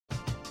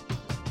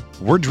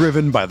We're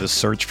driven by the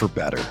search for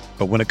better.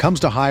 But when it comes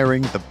to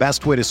hiring, the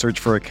best way to search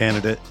for a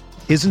candidate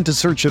isn't to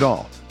search at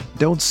all.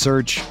 Don't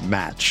search,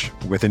 match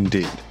with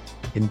Indeed.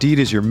 Indeed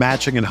is your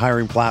matching and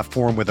hiring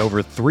platform with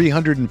over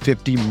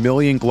 350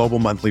 million global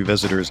monthly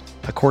visitors,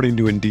 according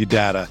to Indeed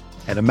data,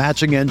 and a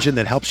matching engine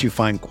that helps you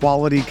find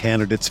quality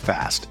candidates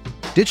fast.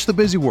 Ditch the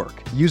busy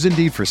work. Use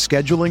Indeed for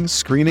scheduling,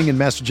 screening, and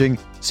messaging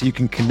so you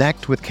can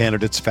connect with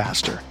candidates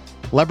faster.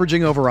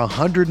 Leveraging over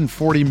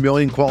 140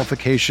 million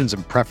qualifications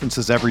and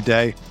preferences every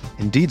day,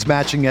 Indeed's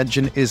matching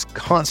engine is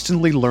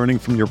constantly learning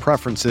from your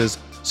preferences,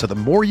 so the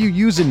more you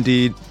use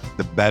Indeed,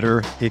 the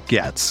better it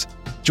gets.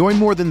 Join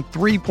more than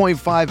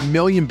 3.5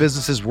 million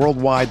businesses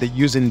worldwide that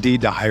use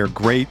Indeed to hire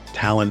great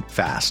talent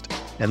fast.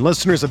 And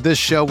listeners of this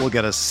show will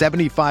get a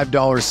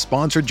 $75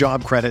 sponsored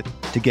job credit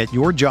to get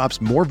your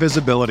jobs more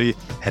visibility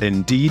at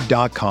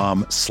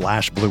Indeed.com/Blue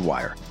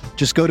Wire.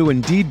 Just go to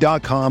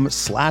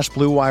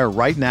Indeed.com/Blue Wire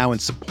right now and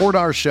support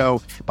our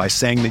show by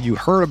saying that you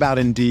heard about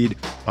Indeed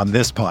on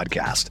this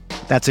podcast.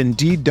 That's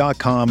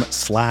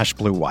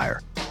Indeed.com/Blue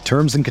Wire.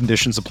 Terms and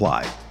conditions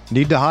apply.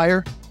 Need to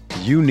hire?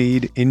 You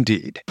need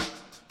Indeed.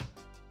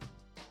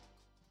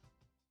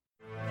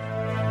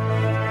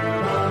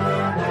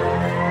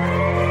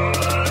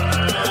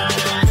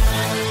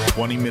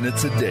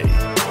 Minutes a day,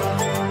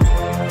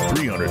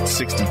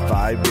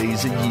 365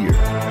 days a year.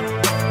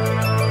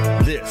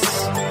 This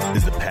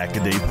is the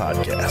Pack-A-Day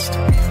Podcast.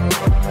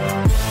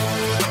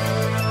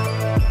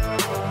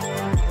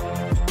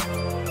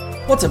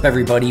 What's up,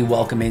 everybody?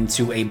 Welcome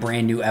into a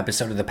brand new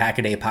episode of the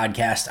Pack-A-Day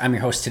Podcast. I'm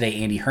your host today,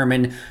 Andy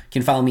Herman. You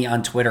can follow me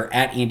on Twitter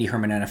at Andy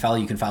Herman NFL.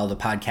 You can follow the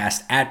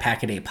podcast at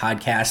Pack-A-Day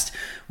Podcast.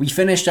 We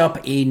finished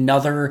up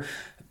another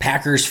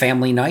Packers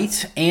family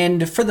night,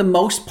 and for the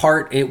most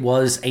part, it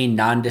was a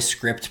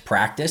nondescript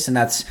practice, and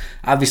that's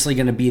obviously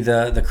going to be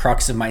the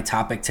crux of my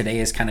topic today,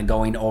 is kind of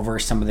going over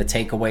some of the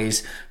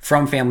takeaways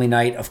from family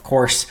night. Of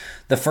course,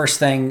 the first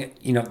thing,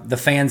 the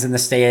fans in the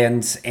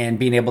stands and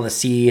being able to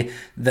see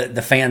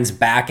the fans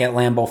back at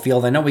Lambeau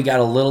Field. I know we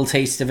got a little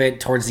taste of it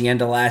towards the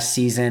end of last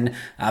season,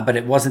 but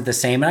it wasn't the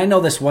same, and I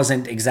know this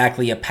wasn't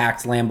exactly a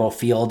packed Lambeau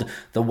Field.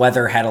 The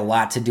weather had a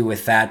lot to do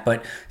with that,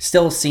 but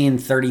still seeing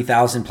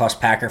 30,000 plus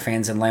Packer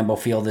fans in Lambeau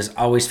Field is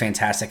always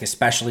fantastic,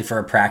 especially for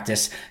a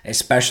practice,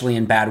 especially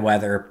in bad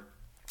weather.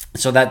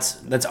 So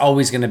that's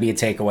always going to be a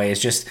takeaway, is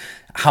just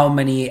how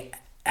many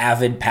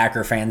avid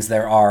Packer fans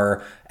there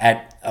are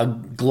at a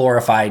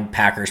glorified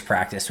Packers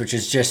practice, which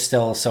is just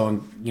still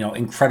so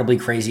incredibly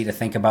crazy to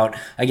think about.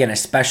 Again,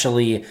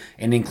 especially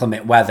in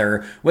inclement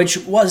weather, which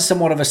was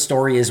somewhat of a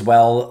story as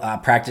well.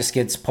 Practice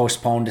gets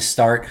postponed to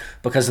start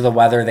because of the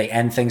weather. They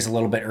end things a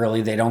little bit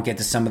early. They don't get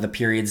to some of the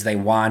periods they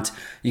want.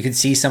 You could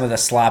see some of the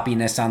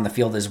sloppiness on the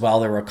field as well.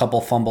 There were a couple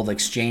fumbled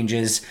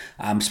exchanges.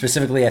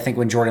 Specifically, I think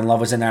when Jordan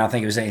Love was in there, I don't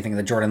think it was anything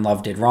that Jordan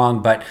Love did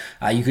wrong, but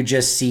you could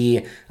just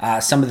see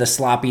some of the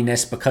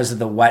sloppiness because of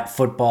the wet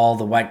football,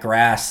 the wet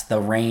grass,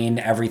 the rain,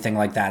 everything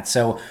like that.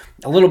 So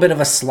a little bit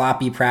of a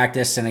sloppy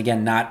practice, and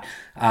again, not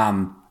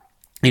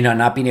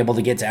being able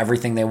to get to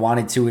everything they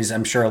wanted to is,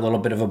 I'm sure, a little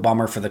bit of a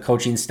bummer for the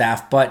coaching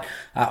staff. But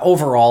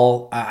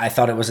overall, I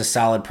thought it was a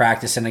solid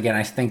practice. And again,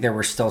 I think there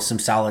were still some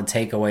solid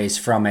takeaways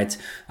from it.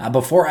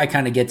 Before I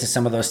kind of get to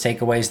some of those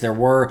takeaways, there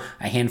were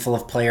a handful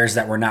of players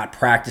that were not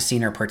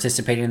practicing or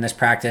participating in this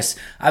practice.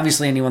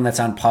 Obviously, anyone that's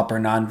on PUP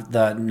or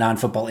the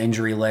non-football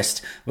injury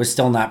list was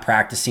still not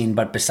practicing.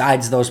 But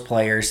besides those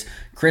players,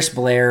 Chris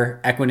Blair,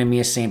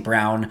 Equanimeous St.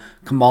 Brown,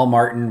 Kamal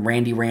Martin,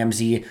 Randy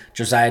Ramsey,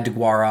 Josiah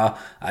DeGuara,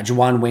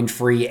 Juwan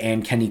Winfrey,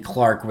 and Kenny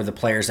Clark were the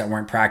players that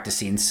weren't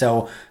practicing.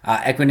 So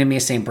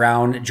Equanimeous St.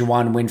 Brown,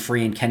 Juwan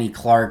Winfrey, and Kenny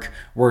Clark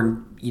were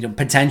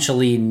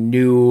potentially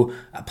new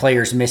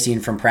players missing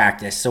from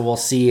practice. So we'll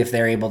see if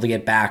they're able to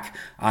get back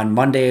on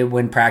Monday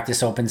when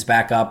practice opens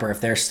back up, or if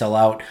they're still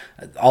out.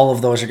 All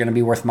of those are going to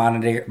be worth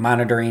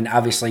monitoring.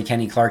 Obviously,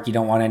 Kenny Clark, you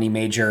don't want any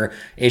major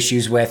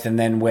issues with. And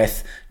then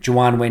with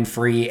Juwan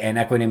Winfrey and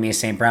Equanimeous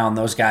St. Brown,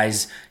 those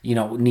guys,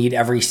 need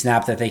every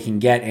snap that they can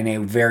get in a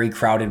very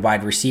crowded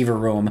wide receiver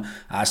room.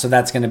 So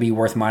that's going to be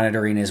worth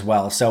monitoring as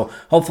well. So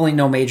hopefully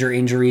no major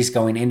injuries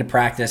going into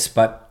practice,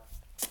 but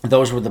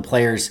those were the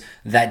players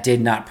that did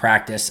not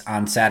practice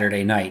on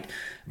Saturday night.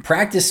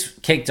 Practice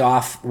kicked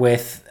off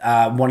with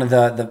one of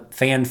the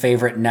fan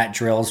favorite net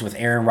drills with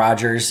Aaron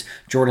Rodgers,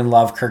 Jordan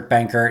Love, Kirk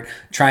Benkert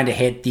trying to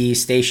hit the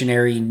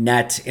stationary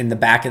net in the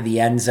back of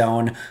the end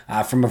zone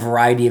from a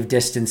variety of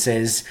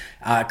distances.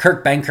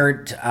 Kirk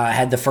Benkert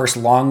had the first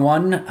long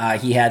one.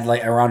 He had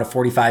around a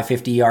 45,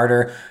 50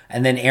 yarder.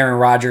 And then Aaron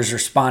Rodgers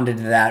responded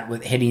to that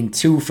with hitting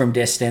two from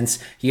distance.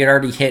 He had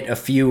already hit a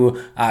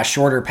few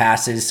shorter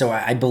passes. So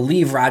I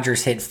believe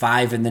Rodgers hit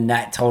 5 in the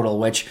net total,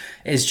 which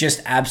is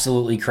just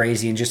absolutely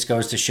crazy and just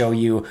goes to show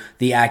you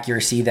the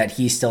accuracy that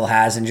he still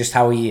has and just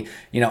how he,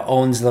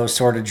 owns those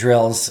sort of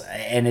drills.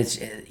 And it's,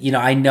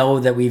 I know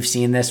that we've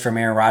seen this from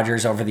Aaron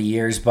Rodgers over the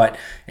years, but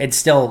it's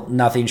still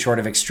nothing short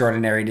of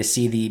extraordinary to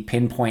see the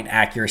pinpoint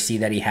accuracy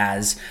that he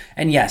has.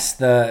 And yes,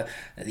 the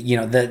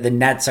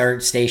nets are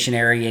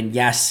stationary, and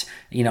yes,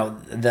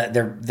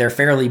 they're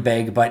fairly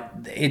big, but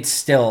it's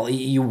still,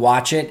 you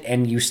watch it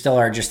and you still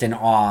are just in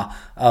awe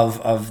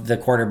of the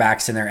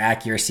quarterbacks and their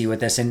accuracy with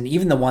this. And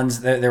even the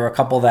ones, there were a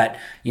couple that,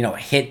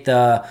 hit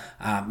the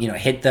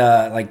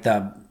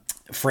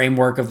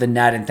framework of the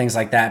net and things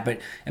like that.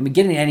 But I mean,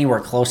 getting anywhere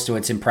close to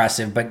it's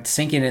impressive, but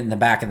sinking it in the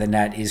back of the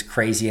net is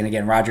crazy. And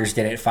again, Rodgers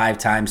did it 5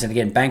 times. And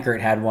again,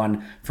 Benkert had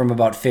one from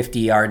about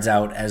 50 yards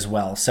out as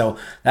well. So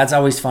that's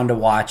always fun to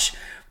watch.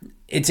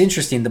 It's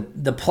interesting.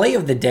 The play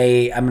of the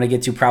day I'm going to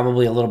get to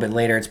probably a little bit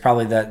later. It's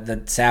probably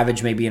the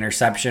Savage maybe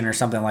interception or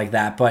something like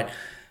that. But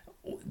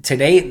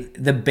today,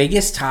 the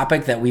biggest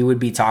topic that we would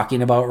be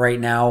talking about right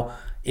now,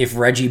 if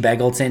Reggie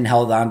Begelton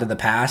held on to the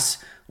pass,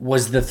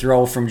 was the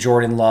throw from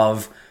Jordan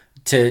Love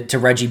to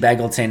Reggie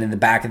Begelton in the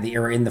back of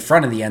or in the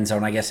front of the end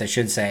zone, I guess I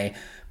should say.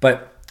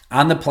 But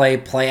on the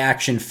play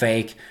action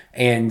fake,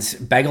 and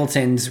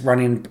Begelton's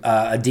running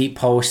a deep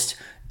post,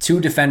 2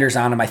 defenders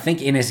on him. I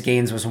think Innis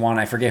Gaines was one.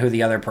 I forget who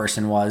the other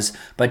person was,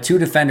 but 2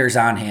 defenders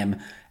on him.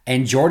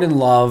 And Jordan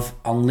Love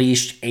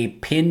unleashed a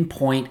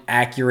pinpoint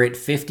accurate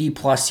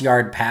 50-plus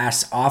yard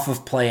pass off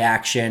of play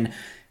action,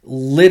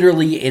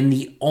 literally in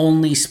the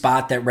only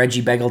spot that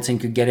Reggie Begelton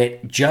could get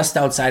it, just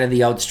outside of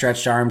the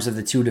outstretched arms of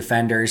the 2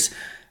 defenders.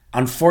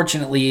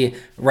 Unfortunately,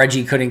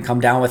 Reggie couldn't come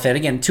down with it.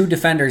 Again, 2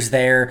 defenders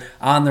there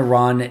on the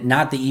run,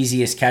 not the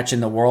easiest catch in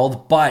the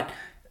world, but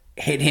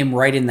hit him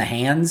right in the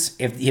hands.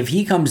 If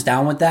he comes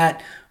down with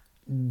that,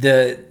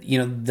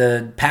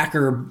 the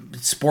Packer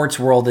sports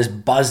world is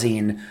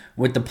buzzing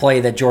with the play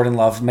that Jordan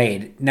Love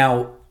made.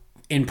 Now,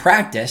 in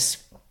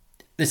practice,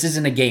 this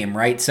isn't a game,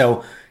 right?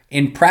 So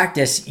in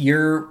practice,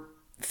 you're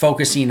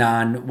focusing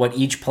on what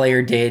each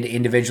player did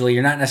individually.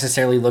 You're not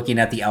necessarily looking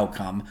at the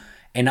outcome.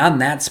 And on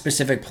that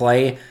specific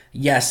play,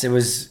 yes, it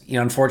was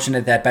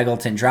unfortunate that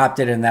Begelton dropped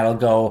it, and that'll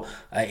go,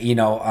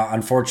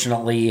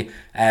 unfortunately,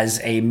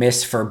 as a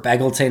miss for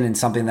Begelton and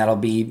something that'll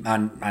be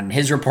on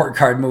his report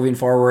card moving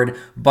forward.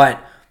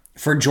 But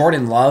for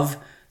Jordan Love,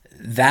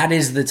 that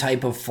is the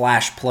type of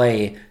flash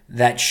play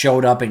that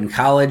showed up in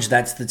college.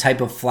 That's the type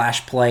of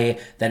flash play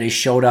that has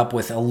showed up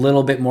with a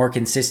little bit more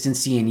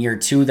consistency in year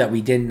 2 that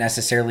we didn't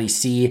necessarily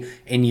see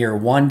in year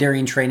 1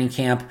 during training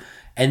camp.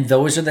 And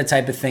those are the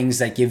type of things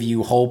that give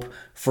you hope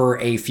for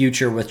a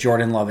future with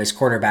Jordan Love as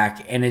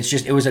quarterback. And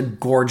it was a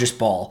gorgeous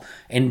ball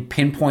and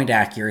pinpoint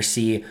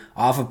accuracy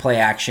off of play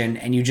action.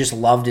 And you just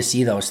love to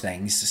see those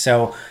things.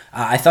 So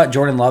I thought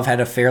Jordan Love had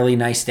a fairly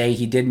nice day.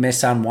 He did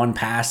miss on one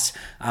pass,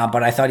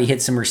 but I thought he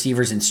hit some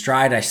receivers in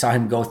stride. I saw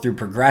him go through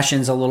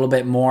progressions a little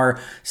bit more.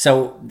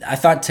 So I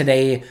thought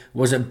today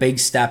was a big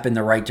step in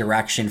the right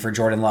direction for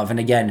Jordan Love. And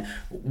again,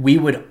 we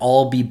would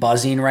all be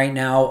buzzing right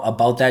now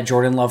about that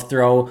Jordan Love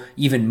throw,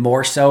 even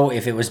more so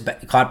if it was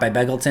caught by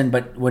Begelton.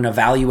 But when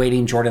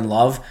evaluating Jordan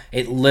Love,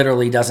 it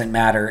literally doesn't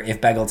matter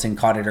if Begelton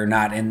caught it or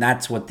not. And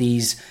that's what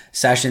these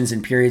sessions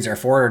and periods are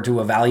for, to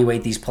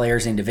evaluate these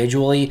players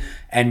individually.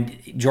 And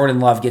Jordan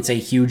Love gets a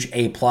huge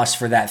A+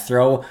 for that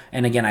throw.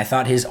 And again, I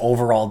thought his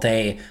overall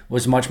day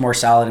was much more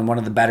solid and one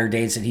of the better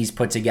days that he's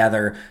put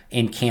together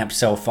in camp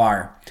so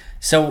far.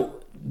 So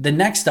the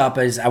next up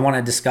is I want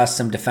to discuss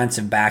some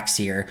defensive backs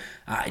here.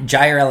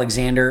 Jair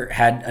Alexander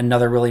had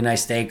another really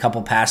nice day, a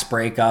couple pass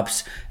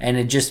breakups, and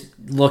it just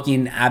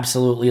looking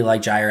absolutely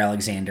like Jair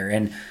Alexander.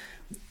 And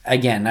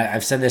again,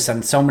 I've said this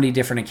on so many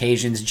different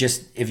occasions,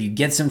 just if you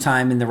get some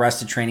time in the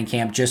rest of training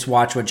camp, just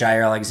watch what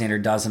Jair Alexander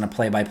does on a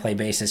play-by-play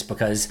basis,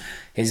 because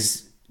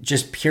his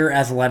just pure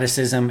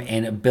athleticism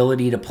and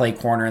ability to play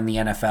corner in the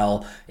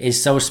NFL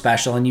is so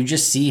special. And you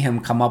just see him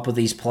come up with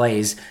these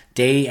plays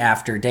day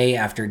after day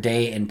after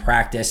day in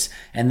practice.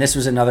 And this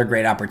was another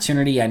great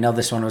opportunity. I know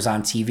this one was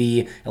on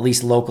TV, at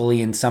least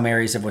locally in some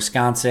areas of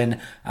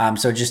Wisconsin.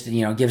 So just,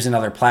 gives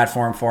another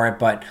platform for it.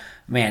 But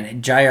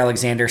man, Jair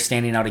Alexander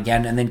standing out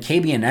again. And then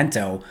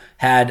Kabianento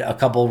had a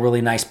couple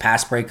really nice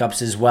pass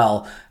breakups as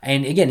well.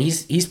 And again,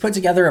 he's put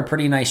together a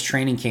pretty nice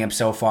training camp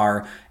so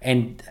far.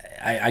 And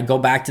I go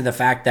back to the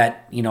fact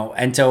that,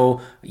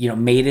 Ento,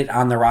 made it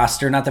on the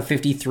roster, not the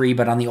 53,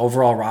 but on the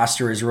overall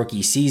roster his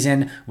rookie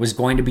season, was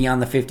going to be on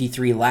the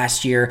 53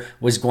 last year,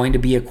 was going to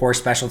be a core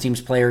special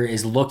teams player,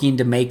 is looking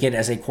to make it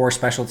as a core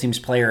special teams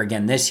player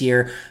again this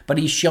year. But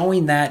he's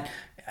showing that,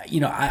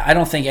 I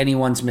don't think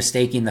anyone's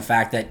mistaking the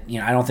fact that,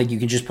 I don't think you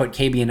can just put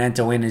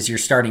Kabianento in as your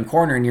starting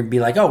corner and you'd be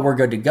like, oh, we're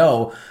good to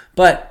go.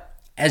 But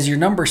as your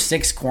number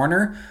 6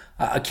 corner,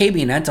 a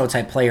Kabianento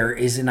type player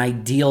is an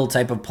ideal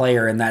type of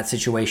player in that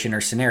situation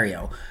or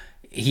scenario.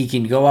 He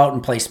can go out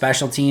and play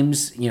special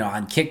teams,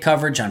 on kick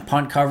coverage, on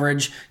punt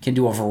coverage, can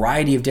do a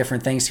variety of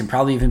different things, can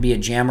probably even be a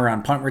jammer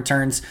on punt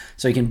returns.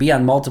 So he can be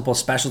on multiple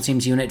special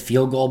teams unit,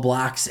 field goal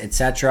blocks,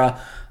 etc.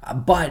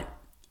 But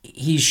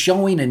he's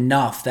showing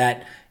enough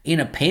that in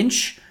a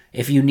pinch,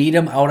 if you need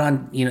him out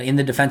on, in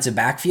the defensive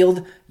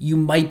backfield, you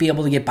might be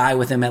able to get by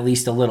with him at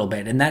least a little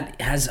bit. And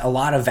that has a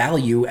lot of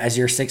value as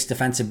your sixth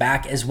defensive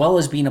back, as well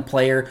as being a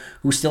player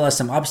who still has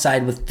some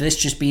upside, with this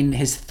just being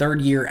his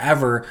third year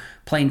ever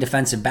playing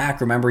defensive back.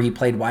 Remember, he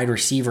played wide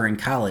receiver in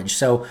college.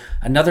 So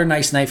another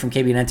nice night from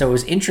Cabianento. It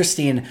was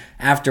interesting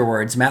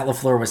afterwards. Matt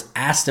LaFleur was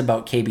asked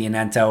about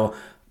Cabianento,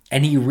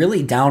 and he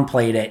really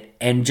downplayed it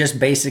and just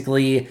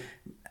basically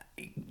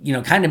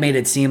kind of made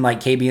it seem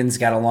like Cabian's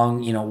got a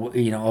long,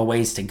 a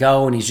ways to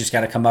go, and he's just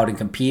got to come out and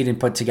compete and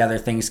put together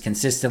things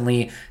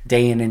consistently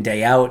day in and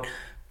day out.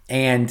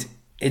 And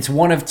it's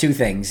one of two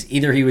things.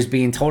 Either he was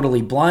being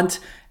totally blunt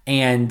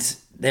and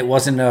it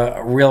wasn't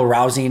a real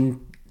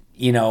rousing,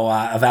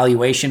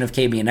 evaluation of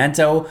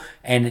Cabianento,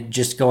 and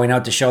just going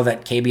out to show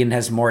that Cabian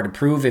has more to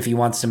prove if he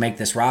wants to make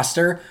this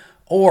roster,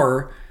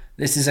 or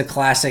this is a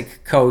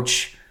classic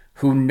coach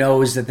who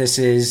knows that this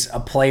is a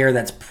player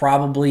that's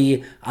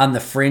probably on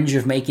the fringe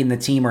of making the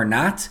team or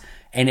not.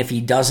 And if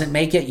he doesn't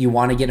make it, you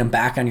want to get him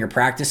back on your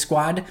practice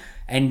squad.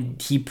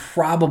 And he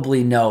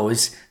probably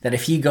knows that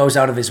if he goes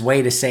out of his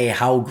way to say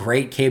how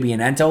great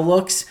Cabianento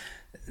looks,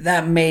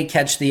 that may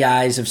catch the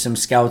eyes of some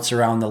scouts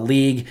around the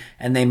league,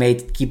 and they may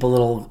keep a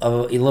little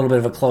bit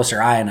of a closer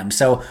eye on him.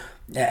 So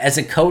as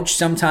a coach,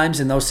 sometimes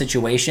in those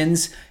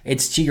situations,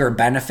 it's to your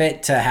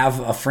benefit to have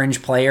a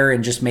fringe player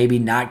and just maybe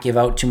not give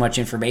out too much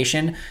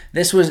information.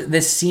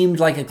 This seemed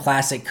like a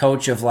classic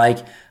coach of like,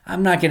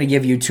 I'm not going to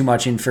give you too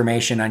much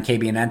information on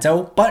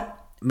Cabianento, but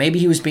maybe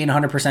he was being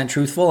 100%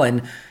 truthful,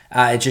 and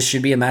it just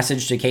should be a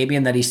message to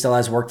Cabian that he still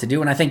has work to do.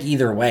 And I think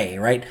either way,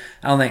 right?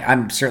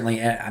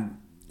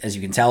 As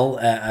you can tell,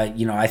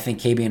 I think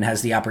Cabian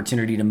has the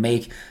opportunity to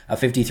make a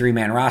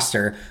 53-man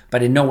roster,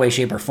 but in no way,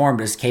 shape, or form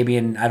does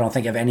Cabian, I don't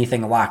think, have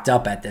anything locked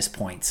up at this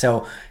point.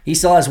 So he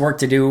still has work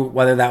to do,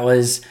 whether that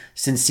was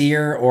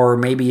sincere or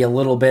maybe a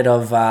little bit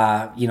of,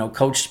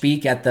 coach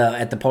speak at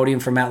the podium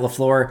from Matt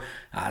LaFleur.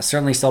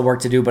 Certainly still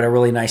work to do, but a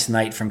really nice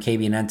night from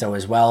Cabianento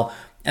as well.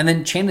 And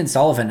then Chandon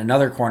Sullivan,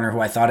 another corner who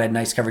I thought had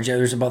nice coverage.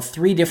 There's about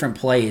 3 different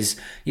plays.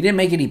 He didn't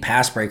make any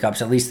pass breakups,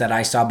 at least that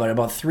I saw, but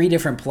about 3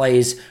 different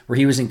plays where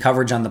he was in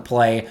coverage on the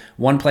play.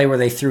 One play where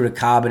they threw to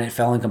Cobb and it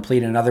fell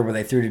incomplete. Another where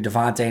they threw to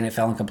Devontae and it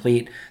fell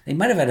incomplete. They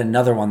might have had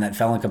another one that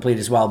fell incomplete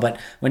as well. But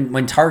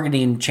when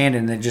targeting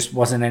Chandon, there just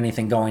wasn't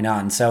anything going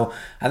on. So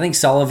I think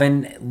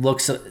Sullivan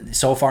looks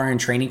so far in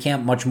training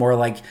camp much more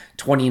like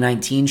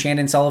 2019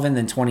 Chandon Sullivan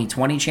than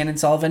 2020 Chandon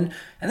Sullivan.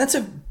 And that's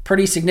a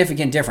pretty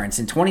significant difference.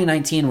 In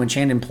 2019, when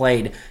Chandon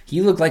played,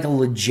 he looked like a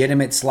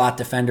legitimate slot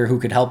defender who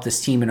could help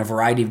this team in a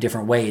variety of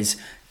different ways.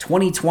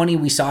 2020,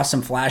 we saw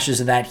some flashes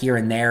of that here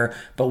and there,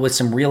 but with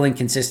some real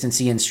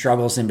inconsistency and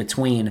struggles in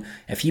between.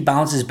 If he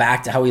bounces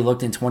back to how he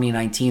looked in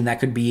 2019, that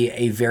could be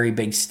a very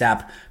big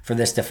step for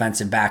this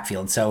defensive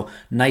backfield. So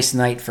nice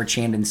night for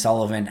Chandon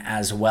Sullivan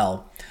as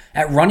well.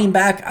 At running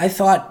back, I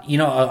thought,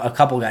 a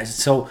couple guys.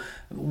 So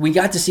we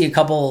got to see a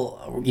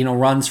couple,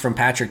 runs from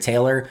Patrick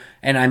Taylor,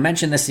 and I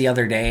mentioned this the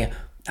other day.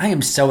 I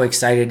am so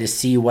excited to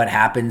see what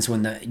happens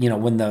when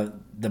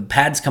the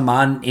pads come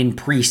on in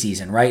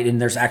preseason, right? And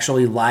there's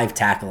actually live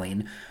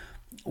tackling.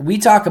 We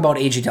talk about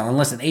A.J. Dillon.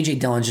 Listen, A.J.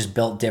 Dillon's just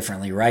built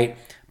differently, right?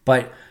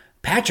 But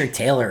Patrick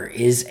Taylor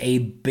is a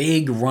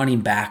big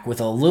running back with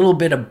a little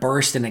bit of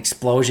burst and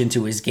explosion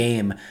to his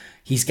game.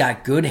 He's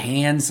got good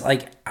hands.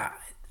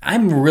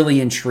 I'm really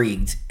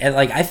intrigued. And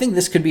I think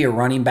this could be a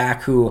running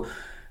back who,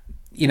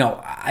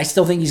 I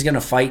still think he's going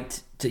to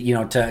fight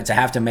to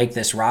have to make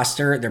this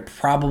roster. They're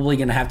probably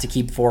going to have to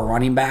keep 4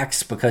 running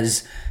backs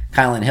because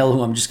Kylan Hill,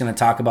 who I'm just going to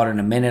talk about in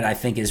a minute, I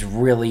think is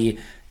really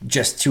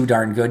just too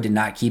darn good to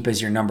not keep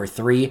as your number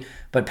 3.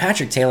 But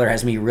Patrick Taylor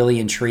has me really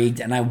intrigued,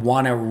 and I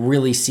want to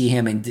really see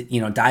him and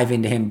dive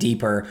into him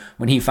deeper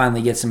when he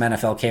finally gets some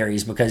NFL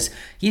carries, because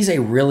he's a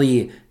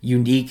really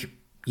unique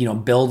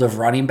build of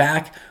running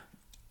back.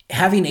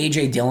 Having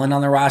A.J. Dillon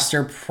on the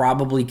roster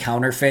probably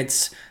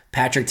counterfeits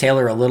Patrick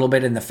Taylor a little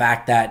bit in the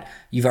fact that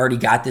you've already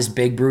got this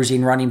big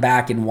bruising running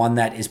back and one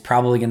that is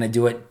probably going to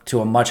do it to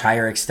a much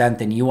higher extent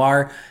than you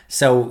are.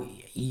 So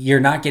you're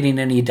not getting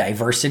any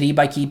diversity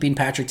by keeping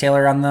Patrick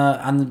Taylor on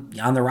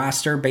the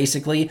roster.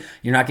 Basically,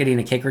 you're not getting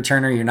a kick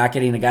returner. You're not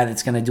getting a guy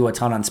that's going to do a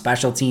ton on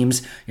special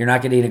teams. You're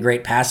not getting a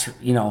great pass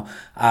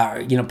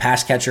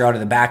pass catcher out of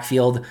the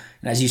backfield.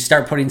 And as you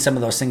start putting some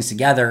of those things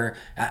together,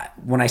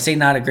 when I say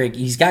not a great,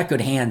 he's got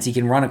good hands. He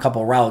can run a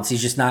couple routes.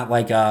 He's just not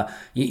like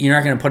you're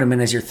not going to put him in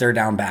as your third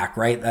down back,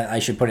 right? I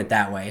should put it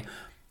that way.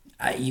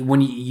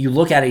 When you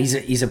look at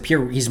it,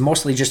 he's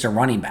mostly just a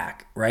running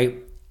back, right?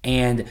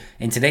 And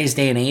in today's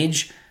day and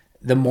age,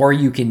 the more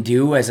you can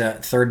do as a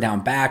third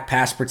down back,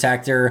 pass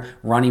protector,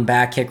 running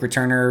back, kick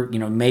returner,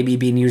 maybe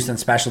being used on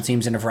special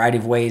teams in a variety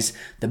of ways,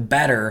 the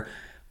better.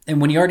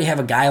 And when you already have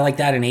a guy like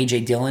that in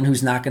A.J. Dillon,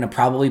 who's not going to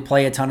probably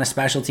play a ton of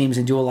special teams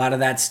and do a lot of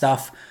that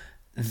stuff,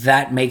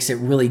 that makes it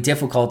really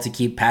difficult to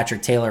keep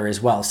Patrick Taylor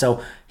as well. So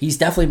he's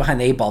definitely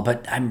behind the 8 ball,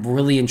 but I'm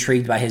really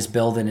intrigued by his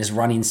build and his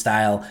running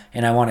style,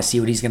 and I want to see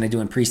what he's going to do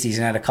in preseason.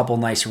 Had a couple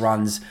nice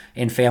runs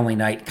in family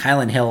night.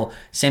 Kylan Hill,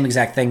 same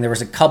exact thing. There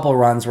was a couple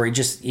runs where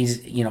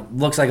he's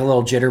looks like a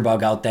little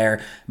jitterbug out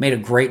there. Made a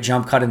great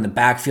jump cut in the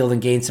backfield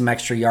and gained some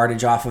extra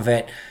yardage off of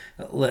it.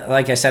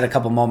 Like I said a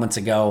couple moments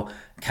ago,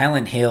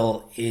 Kylan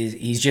Hill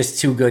he's just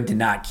too good to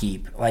not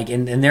keep.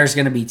 And there's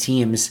going to be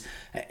teams.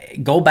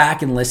 Go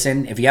back and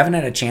listen if you haven't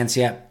had a chance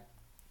yet.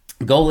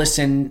 Go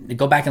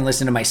back and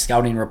listen to my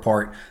scouting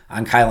report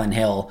on Kylan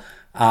Hill.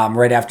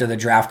 Right after the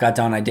draft got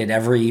done, I did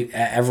every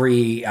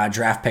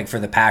draft pick for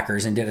the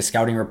Packers and did a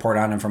scouting report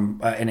on him from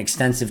an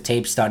extensive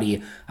tape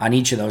study on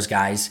each of those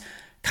guys.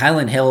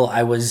 Kylan Hill,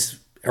 I was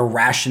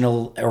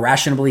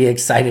irrationally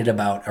excited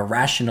about,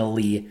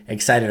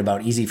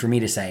 easy for me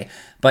to say,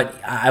 but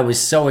I was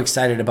so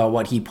excited about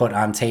what he put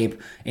on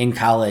tape in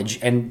college.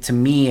 And to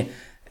me,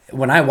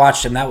 when I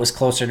watched him, that was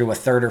closer to a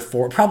third or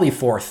fourth, probably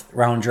fourth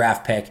round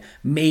draft pick,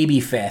 maybe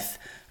fifth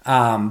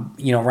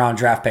round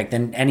draft pick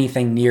than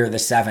anything near the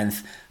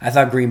 7th. I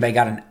thought Green Bay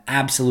got an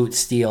absolute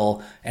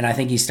steal, and I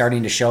think he's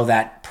starting to show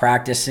that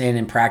practice in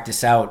and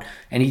practice out,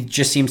 and he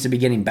just seems to be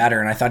getting better,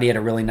 and I thought he had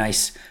a really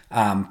nice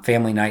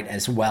family night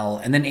as well.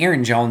 And then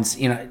Aaron Jones,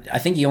 I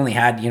think he only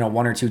had,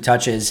 1 or 2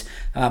 touches,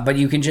 but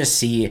you can just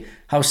see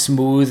how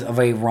smooth of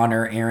a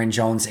runner Aaron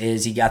Jones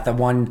is. He got the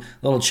one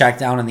little check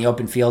down in the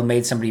open field,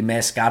 made somebody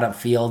miss, got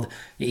upfield.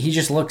 He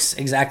just looks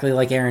exactly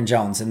like Aaron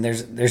Jones, and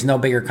there's no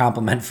bigger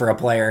compliment for a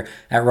player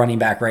at running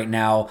back right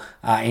now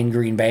in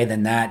Green Bay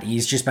than that.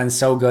 He's just been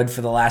so good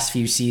for the last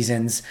few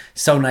seasons.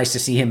 So nice to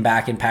see him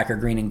back in Packer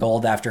green and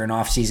gold after an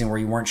offseason where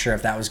you weren't sure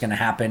if that was going to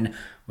happen.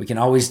 We can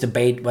always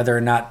debate whether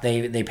or not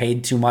they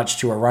paid too much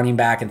to a running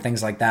back and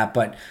things like that,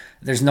 but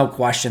there's no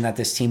question that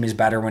this team is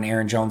better when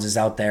Aaron Jones is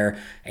out there,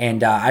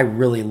 and I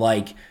really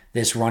like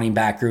this running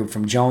back group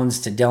from Jones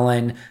to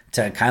Dillon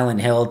to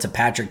Kylan Hill to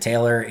Patrick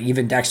Taylor.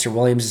 Even Dexter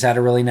Williams has had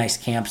a really nice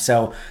camp,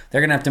 so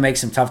they're going to have to make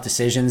some tough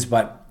decisions,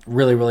 but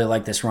really, really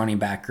like this running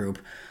back group.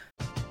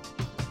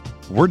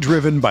 We're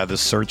driven by the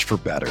search for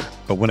better,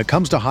 but when it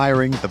comes to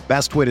hiring, the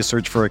best way to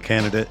search for a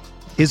candidate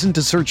isn't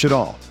to search at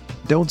all.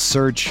 Don't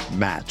search,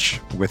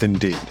 match with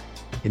Indeed.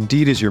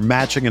 Indeed is your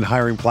matching and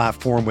hiring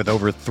platform with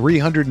over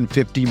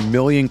 350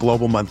 million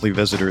global monthly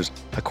visitors,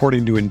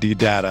 according to Indeed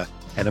data,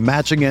 and a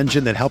matching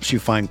engine that helps you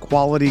find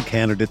quality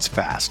candidates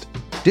fast.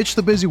 Ditch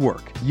the busy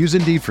work. Use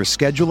Indeed for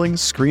scheduling,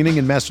 screening,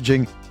 and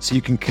messaging so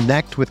you can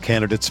connect with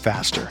candidates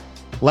faster.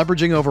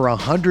 Leveraging over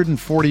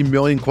 140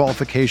 million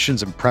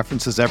qualifications and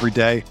preferences every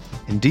day,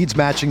 Indeed's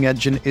matching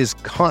engine is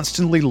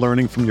constantly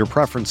learning from your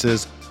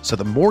preferences, so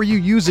the more you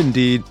use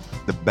Indeed,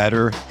 the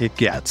better it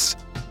gets.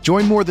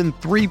 Join more than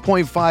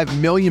 3.5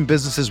 million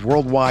businesses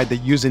worldwide that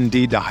use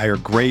Indeed to hire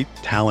great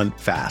talent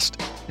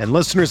fast. And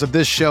listeners of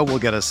this show will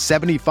get a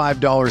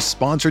 $75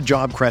 sponsored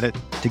job credit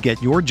to get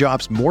your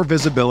jobs more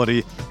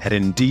visibility at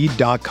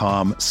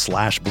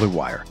Indeed.com/Blue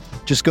Wire.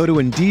 Just go to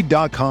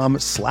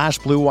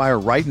Indeed.com/Blue Wire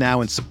right now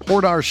and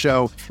support our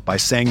show by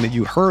saying that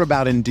you heard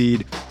about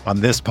Indeed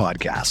on this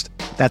podcast.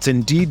 That's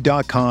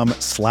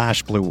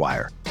Indeed.com/Blue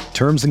Wire.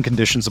 Terms and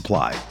conditions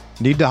apply.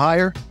 Need to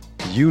hire?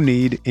 You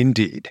need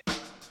Indeed.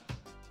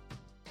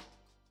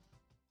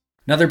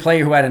 Another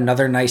player who had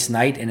another nice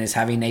night and is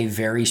having a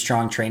very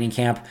strong training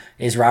camp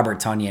is Robert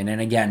Tonyan. And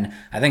again,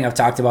 I think I've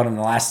talked about him in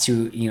the last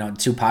two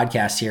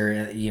podcasts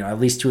here, at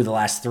least 2 of the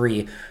last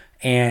 3.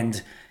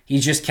 And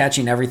he's just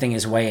catching everything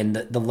his way, and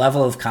the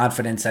level of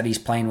confidence that he's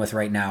playing with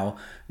right now.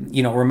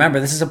 Remember,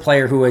 this is a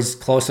player who is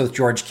close with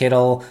George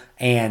Kittle,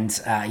 and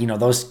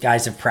those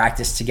guys have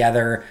practiced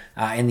together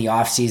in the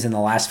offseason, the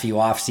last few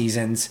off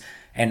seasons.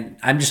 And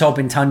I'm just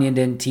hoping Tonyan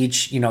didn't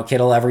teach,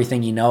 Kittle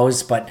everything he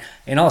knows. But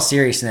in all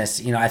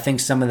seriousness, I think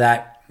some of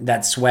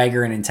that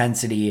swagger and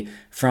intensity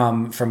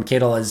from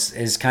Kittle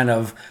is kind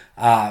of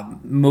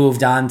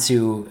moved on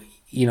to,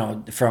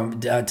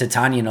 to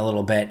Tonyan a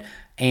little bit.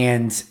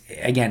 And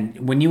again,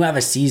 when you have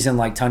a season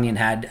like Tonyan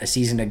had a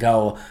season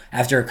ago,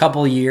 after a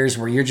couple of years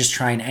where you're just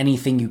trying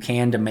anything you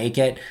can to make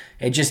it,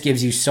 it just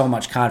gives you so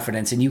much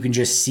confidence. And you can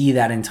just see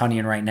that in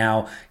Tonyan right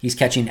now. He's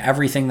catching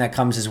everything that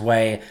comes his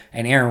way.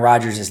 And Aaron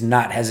Rodgers is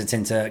not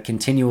hesitant to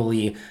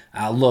continually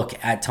look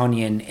at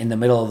Tonyan in the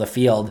middle of the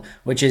field,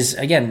 which is,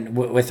 again,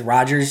 with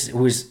Rodgers,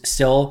 who's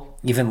still,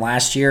 even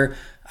last year,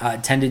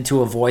 tended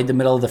to avoid the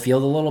middle of the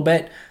field a little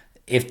bit.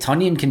 If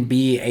Tonyan can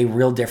be a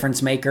real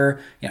difference maker,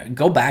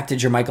 go back to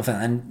Jermichael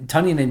Finley. And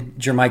Tonyan and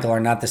Jermichael are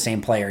not the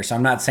same player, so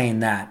I'm not saying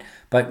that.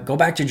 But go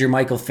back to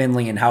Jermichael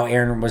Finley and how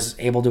Aaron was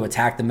able to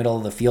attack the middle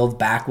of the field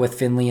back with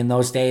Finley in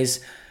those days.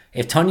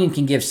 If Tonyan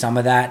can give some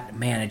of that,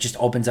 man, it just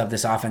opens up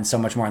this offense so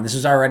much more. And this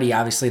was already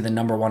obviously the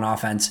number 1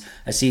 offense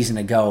a season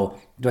ago,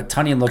 but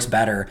Tonyan looks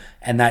better,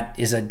 and that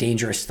is a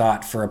dangerous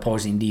thought for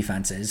opposing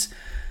defenses.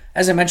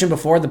 as I mentioned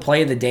before, the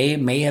play of the day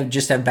may have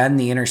been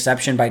the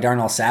interception by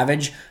Darnell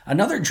Savage.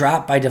 Another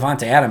drop by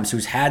Davante Adams,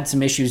 who's had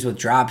some issues with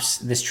drops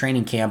this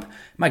training camp.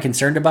 Am I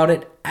concerned about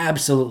it?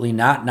 Absolutely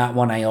not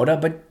one iota,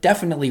 but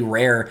definitely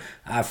rare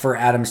for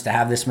Adams to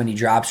have this many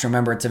drops.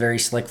 Remember, it's a very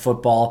slick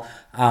football.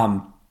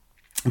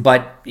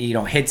 But,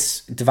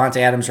 hits Davante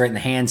Adams right in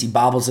the hands. He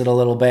bobbles it a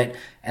little bit.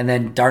 And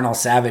then Darnell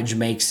Savage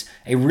makes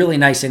a really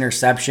nice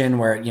interception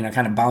where it,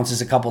 kind of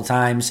bounces a couple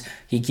times.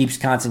 He keeps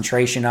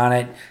concentration on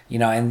it,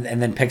 and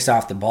then picks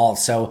off the ball.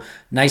 So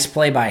nice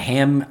play by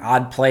him,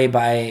 odd play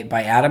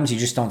by Adams. You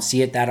just don't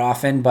see it that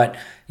often. But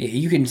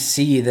you can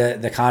see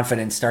the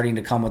confidence starting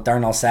to come with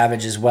Darnell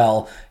Savage as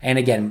well. And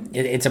again,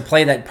 it's a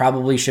play that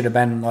probably should have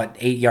been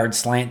 8-yard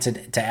slant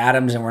to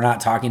Adams. And we're not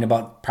talking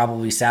about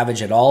probably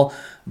Savage at all.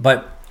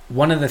 But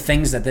one of the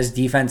things that this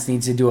defense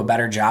needs to do a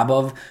better job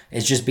of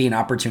is just being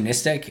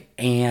opportunistic,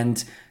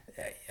 and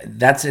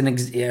that's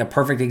a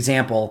perfect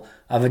example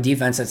of a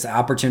defense that's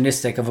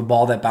opportunistic of a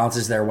ball that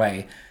bounces their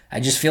way. I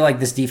just feel like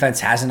this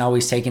defense hasn't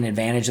always taken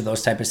advantage of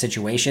those type of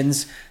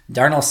situations.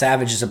 Darnell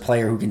Savage is a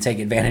player who can take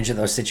advantage of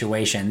those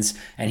situations,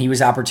 and he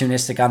was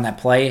opportunistic on that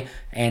play,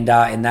 and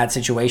in that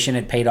situation,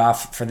 it paid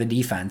off for the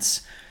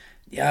defense.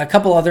 A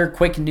couple other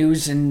quick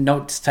news and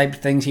notes type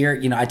things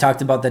here. I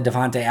talked about the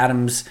Davante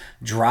Adams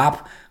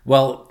drop.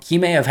 Well, he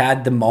may have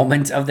had the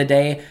moment of the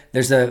day.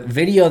 There's a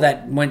video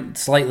that went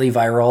slightly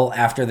viral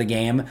after the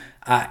game.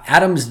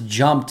 Adams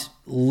jumped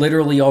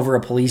literally over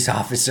a police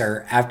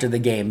officer after the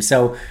game.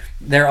 So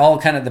they're all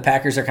the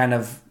Packers are kind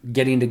of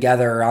getting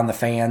together around the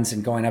fans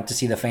and going up to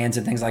see the fans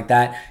and things like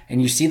that.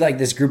 And you see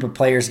this group of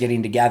players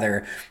getting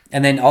together.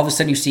 And then all of a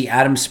sudden you see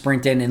Adams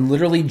sprint in and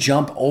literally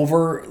jump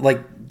over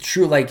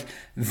true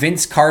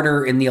Vince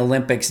Carter in the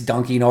Olympics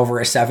dunking over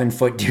a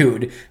 7-foot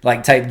dude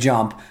type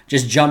jump,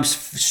 just jumps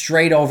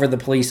straight over the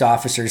police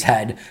officer's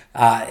head,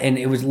 and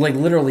it was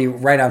literally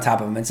right on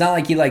top of him. It's not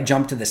like he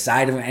jumped to the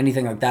side of him,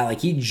 anything like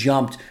that. He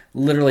jumped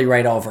literally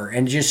right over,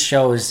 and just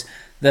shows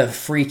the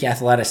freak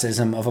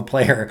athleticism of a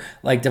player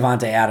like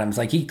Davante Adams.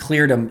 He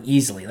cleared him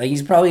easily.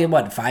 He's probably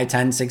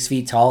 5'10", 6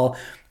 feet tall,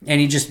 and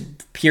he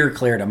just pure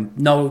cleared him.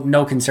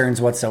 No concerns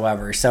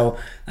whatsoever. So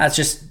that's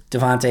just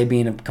Davante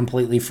being a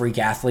completely freak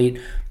athlete.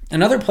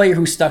 Another player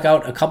who stuck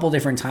out a couple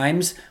different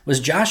times was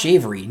Josh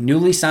Avery,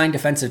 newly signed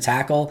defensive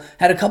tackle.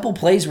 Had a couple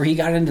plays where he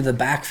got into the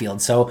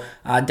backfield. So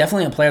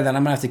definitely a player that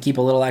I'm going to have to keep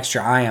a little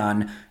extra eye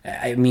on.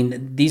 I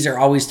mean, these are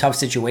always tough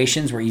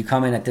situations where you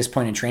come in at this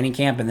point in training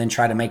camp and then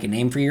try to make a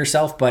name for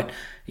yourself. But,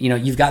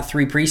 you've got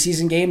 3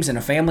 preseason games and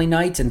a family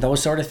night and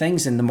those sort of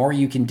things. And the more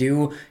you can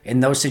do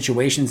in those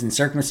situations and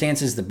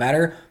circumstances, the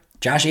better.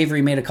 Josh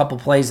Avery made a couple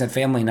plays at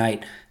family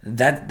night.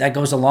 That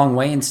goes a long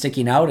way in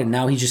sticking out, and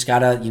now he's just got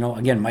to,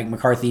 again, Mike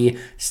McCarthy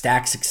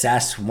stack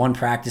success, one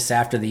practice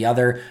after the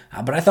other.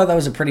 But I thought that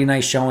was a pretty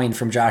nice showing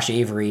from Josh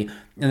Avery.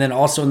 And then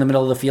also in the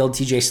middle of the field,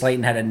 TJ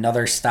Slayton had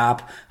another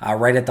stop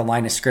right at the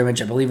line of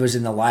scrimmage. I believe it was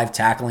in the live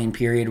tackling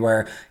period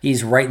where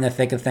he's right in the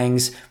thick of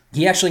things.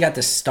 He actually got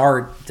to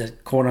start, the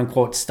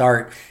quote-unquote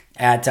start,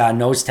 at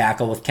nose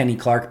tackle with Kenny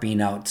Clark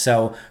being out.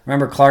 So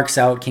remember, Clark's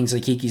out,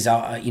 Kingsley Kiki's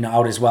out,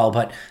 out as well.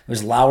 But it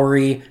was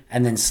Lowry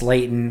and then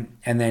Slayton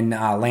and then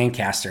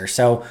Lancaster.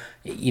 So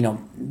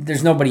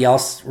there's nobody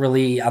else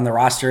really on the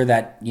roster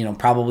that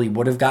probably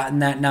would have gotten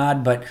that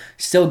nod. But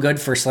still good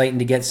for Slayton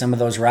to get some of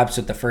those reps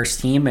with the first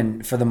team.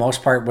 And for the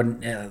most part,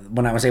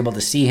 when I was able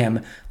to see him,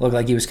 it looked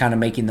like he was kind of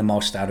making the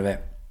most out of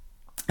it.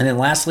 And then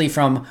lastly,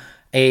 from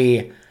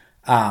a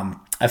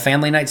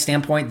family night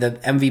standpoint, the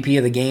MVP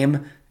of the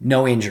game,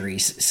 no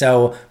injuries.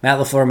 So Matt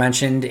LaFleur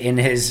mentioned in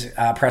his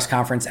press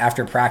conference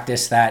after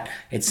practice that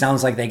it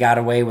sounds like they got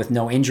away with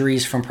no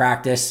injuries from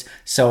practice.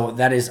 So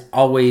that is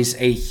always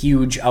a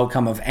huge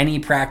outcome of any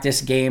practice,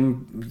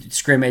 game,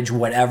 scrimmage,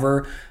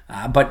 whatever.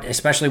 But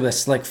especially with a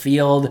slick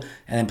field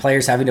and then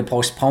players having to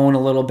postpone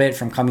a little bit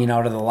from coming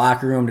out of the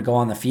locker room to go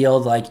on the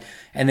field,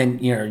 and then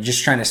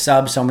just trying to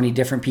sub so many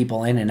different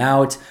people in and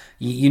out.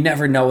 You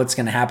never know what's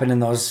going to happen in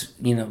those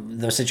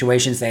those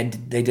situations. They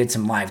did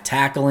some live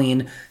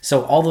tackling,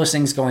 so all those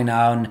things going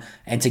on,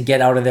 and to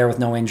get out of there with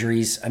no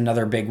injuries,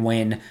 another big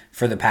win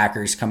for the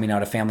Packers coming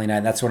out of family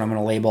night. That's what I'm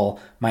going to label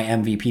my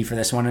MVP for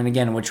this one, and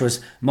again, which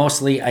was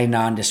mostly a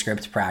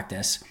nondescript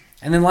practice.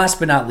 And then last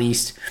but not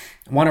least,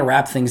 I want to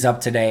wrap things up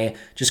today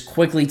just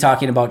quickly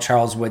talking about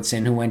Charles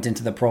Woodson, who went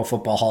into the Pro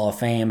Football Hall of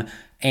Fame.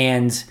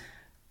 And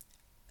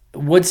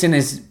Woodson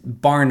is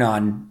bar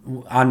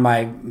none on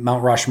my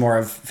Mount Rushmore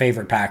of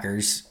favorite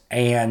Packers,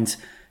 and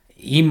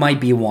he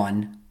might be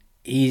one.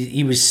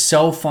 He was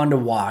so fun to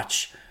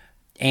watch.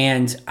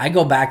 And I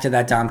go back to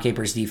that Dom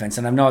Capers defense,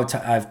 and I know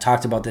I've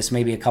talked about this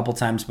maybe a couple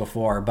times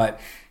before, but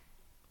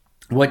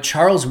what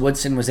Charles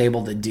Woodson was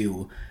able to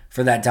do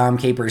for that Dom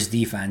Capers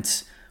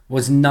defense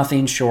was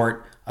nothing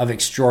short of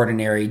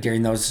extraordinary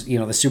during those,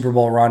 the Super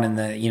Bowl run and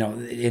the,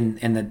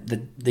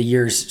 in the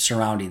years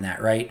surrounding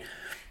that, right?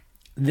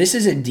 This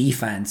is a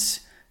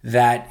defense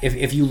that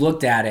if you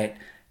looked at it,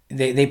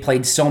 they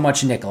played so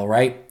much nickel,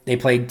 right? They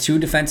played 2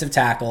 defensive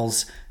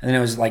tackles, and then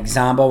it was like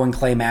Zombo and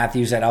Clay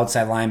Matthews at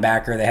outside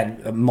linebacker. They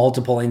had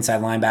multiple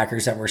inside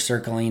linebackers that were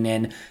circling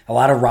in. A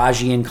lot of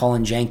Raji and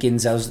Cullen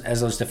Jenkins as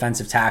those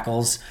defensive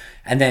tackles.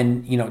 And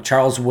then,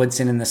 Charles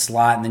Woodson in the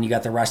slot, and then you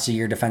got the rest of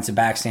your defensive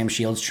backs, Sam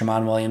Shields,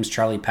 Tramon Williams,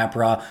 Charlie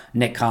Pepra,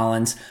 Nick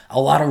Collins.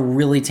 A lot of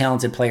really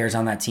talented players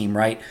on that team,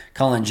 right?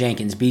 Cullen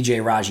Jenkins,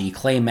 BJ Raji,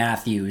 Clay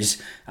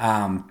Matthews,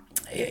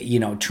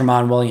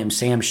 Tramon Williams,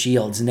 Sam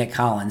Shields, Nick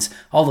Collins,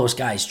 all those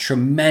guys,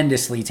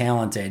 tremendously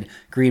talented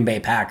Green Bay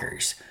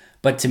Packers.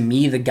 But to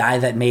me, the guy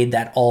that made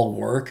that all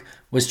work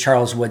was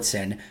Charles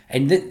Woodson.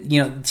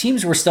 And,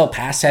 teams were still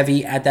pass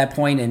heavy at that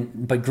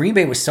point, but Green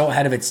Bay was so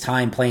ahead of its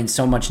time playing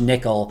so much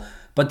nickel.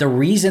 But the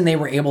reason they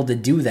were able to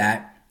do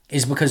that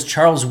is because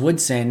Charles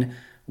Woodson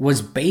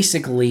was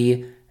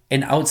basically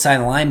an outside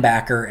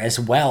linebacker as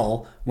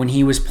well when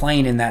he was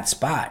playing in that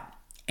spot.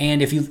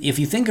 And if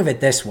you think of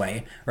it this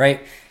way,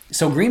 right?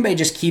 So Green Bay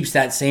just keeps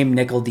that same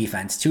nickel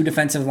defense. 2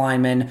 defensive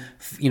linemen,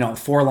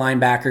 4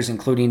 linebackers,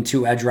 including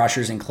 2 edge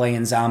rushers in Clay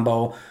and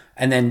Zombo.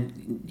 And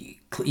then,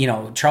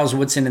 Charles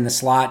Woodson in the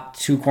slot,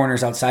 2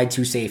 corners outside,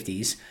 2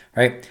 safeties,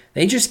 right?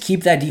 They just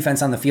keep that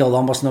defense on the field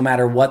almost no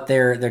matter what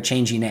they're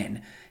changing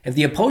in. If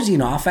the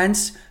opposing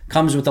offense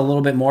comes with a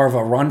little bit more of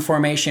a run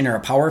formation or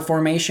a power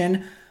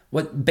formation,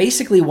 what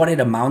it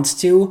amounts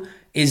to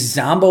is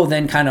Zombo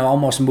then kind of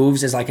almost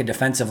moves as like a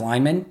defensive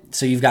lineman.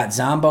 So you've got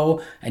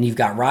Zombo and you've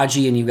got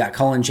Raji and you've got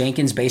Cullen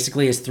Jenkins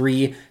basically as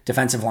 3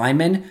 defensive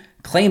linemen.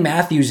 Clay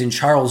Matthews and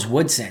Charles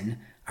Woodson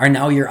are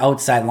now your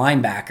outside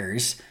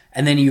linebackers.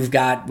 And then you've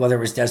got, whether it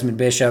was Desmond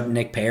Bishop,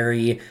 Nick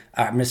Barnett,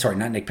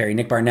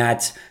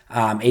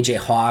 AJ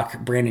Hawk,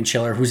 Brandon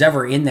Chiller, who's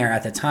ever in there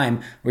at the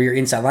time were your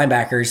inside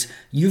linebackers.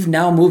 You've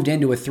now moved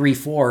into a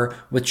 3-4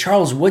 with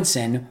Charles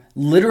Woodson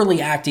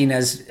literally acting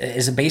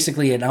as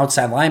basically an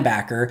outside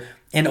linebacker.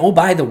 And oh,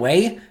 by the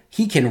way,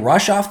 he can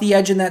rush off the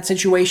edge in that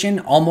situation,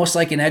 almost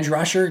like an edge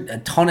rusher, a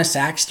ton of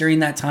sacks during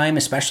that time,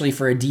 especially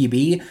for a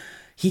DB.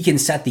 He can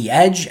set the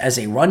edge as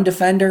a run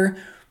defender.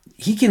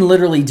 He can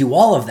literally do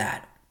all of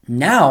that.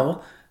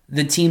 Now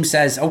the team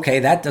says, okay,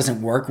 that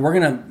doesn't work. We're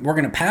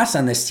gonna pass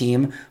on this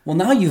team. Well,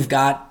 now you've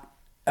got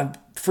a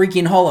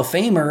freaking Hall of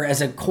Famer as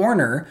a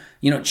corner,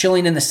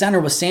 chilling in the center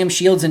with Sam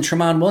Shields and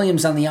Tramon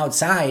Williams on the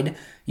outside.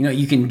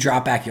 You can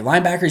drop back your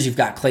linebackers. You've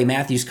got Clay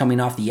Matthews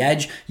coming off the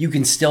edge. You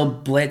can still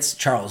blitz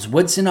Charles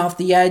Woodson off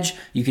the edge.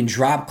 You can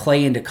drop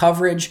Clay into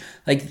coverage.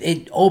 Like,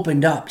 it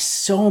opened up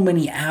so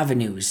many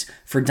avenues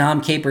for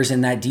Dom Capers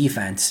in that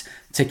defense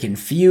to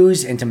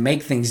confuse and to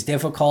make things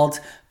difficult.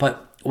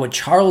 But what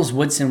Charles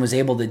Woodson was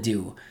able to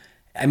do,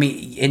 and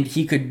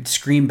he could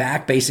screen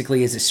back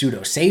basically as a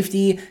pseudo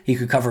safety. He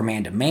could cover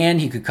man-to-man.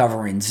 He could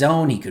cover in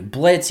zone. He could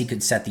blitz. He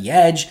could set the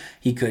edge.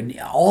 He could,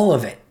 all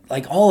of it.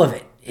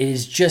 It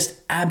is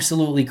just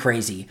absolutely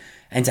crazy.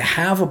 And to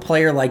have a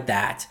player like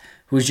that,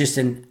 who's just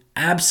an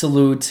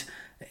absolute,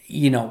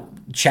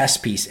 chess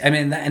piece.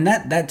 And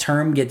that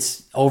term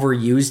gets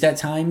overused at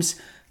times.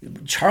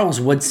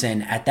 Charles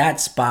Woodson at that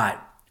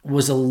spot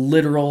was a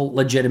literal,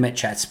 legitimate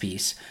chess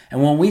piece.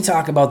 And when we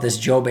talk about this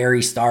Joe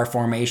Barry star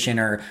formation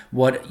or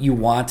what you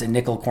want a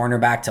nickel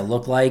cornerback to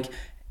look like,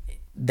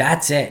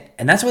 that's it.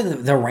 And that's why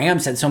the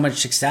Rams had so much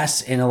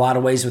success in a lot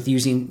of ways with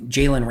using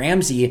Jalen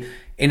Ramsey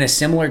in a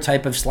similar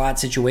type of slot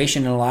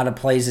situation in a lot of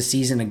plays a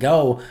season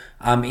ago,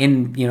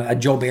 in a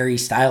Joe Barry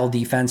style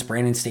defense,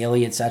 Brandon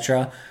Staley,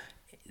 etc.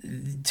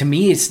 To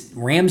me,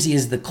 Ramsey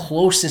is the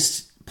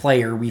closest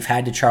player we've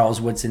had to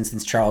Charles Woodson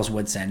since Charles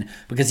Woodson,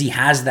 because he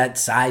has that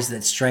size,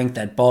 that strength,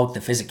 that bulk,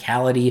 the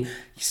physicality.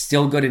 He's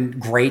still good and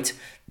great,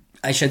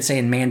 I should say,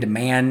 in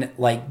man-to-man,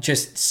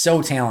 just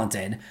so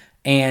talented.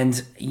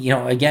 And,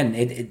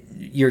 again,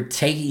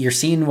 you're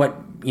seeing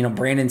what,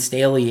 Brandon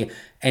Staley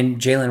and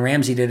Jalen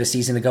Ramsey did a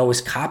season ago,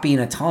 was copying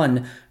a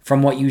ton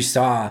from what you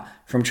saw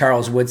from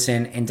Charles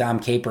Woodson and Dom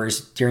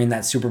Capers during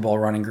that Super Bowl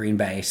run in Green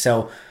Bay.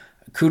 So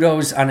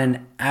kudos on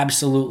an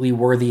absolutely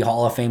worthy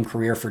Hall of Fame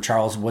career for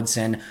Charles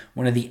Woodson,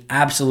 one of the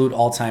absolute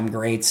all-time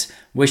greats.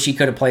 Wish he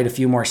could have played a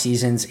few more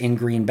seasons in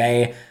Green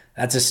Bay.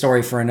 That's a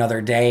story for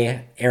another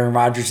day. Aaron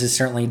Rodgers has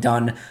certainly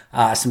done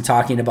some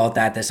talking about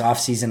that this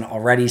offseason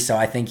already, so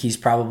I think he's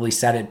probably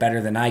said it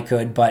better than I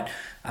could. But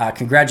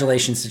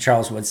congratulations to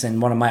Charles Woodson,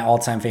 one of my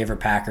all-time favorite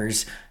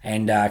Packers,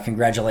 and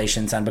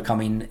congratulations on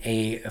becoming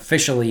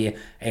officially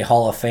a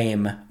Hall of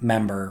Fame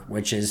member,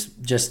 which is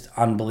just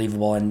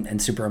unbelievable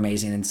and super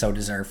amazing and so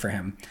deserved for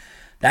him.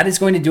 That is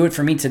going to do it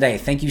for me today.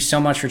 Thank you so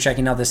much for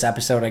checking out this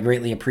episode. I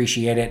greatly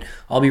appreciate it.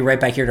 I'll be right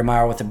back here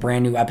tomorrow with a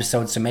brand new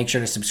episode, so make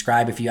sure to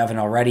subscribe if you haven't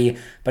already.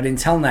 But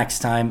until next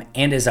time,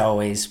 and as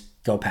always,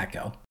 go Pack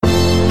Go.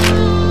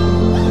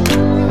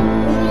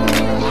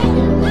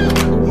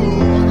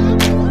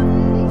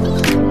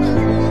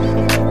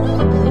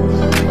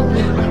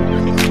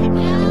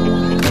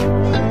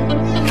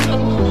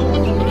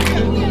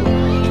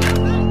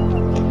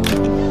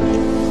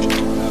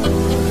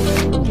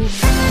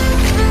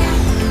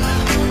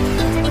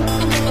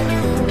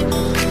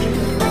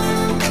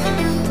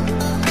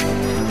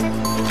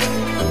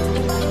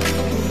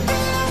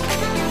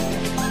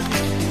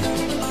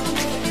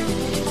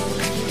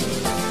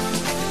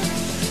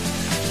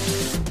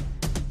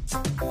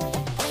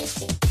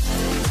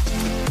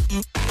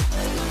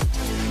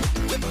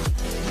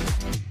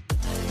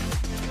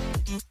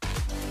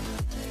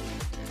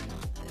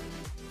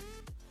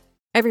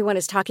 Everyone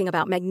is talking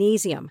about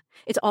magnesium.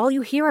 It's all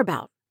you hear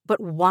about. But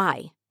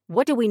why?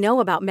 What do we know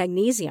about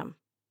magnesium?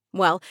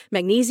 Well,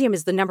 magnesium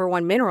is the number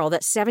one mineral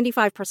that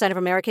 75% of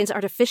Americans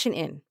are deficient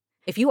in.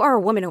 If you are a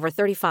woman over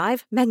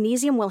 35,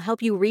 magnesium will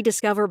help you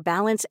rediscover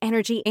balance,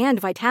 energy, and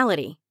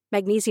vitality.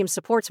 Magnesium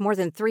supports more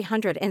than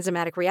 300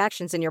 enzymatic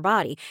reactions in your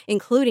body,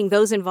 including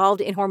those involved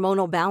in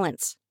hormonal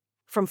balance.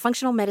 From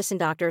functional medicine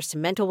doctors to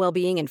mental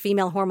well-being and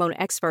female hormone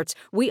experts,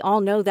 we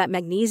all know that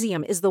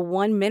magnesium is the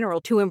one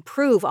mineral to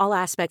improve all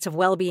aspects of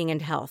well-being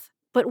and health.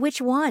 But which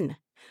one?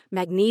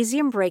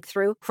 Magnesium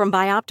Breakthrough from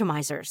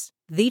Bioptimizers,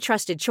 the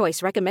trusted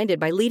choice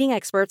recommended by leading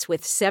experts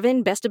with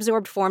 7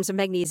 best-absorbed forms of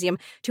magnesium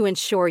to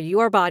ensure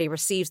your body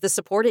receives the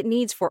support it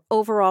needs for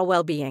overall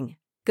well-being.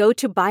 Go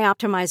to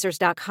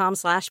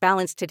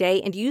bioptimizers.com/balance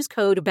today and use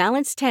code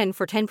BALANCE10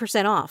 for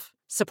 10% off.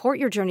 Support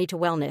your journey to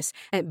wellness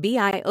at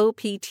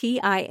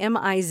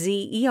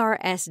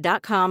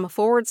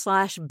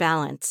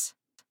bioptimizers.com/balance.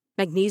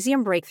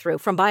 Magnesium Breakthrough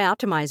from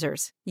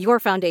Bioptimizers, your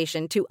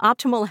foundation to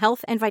optimal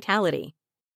health and vitality.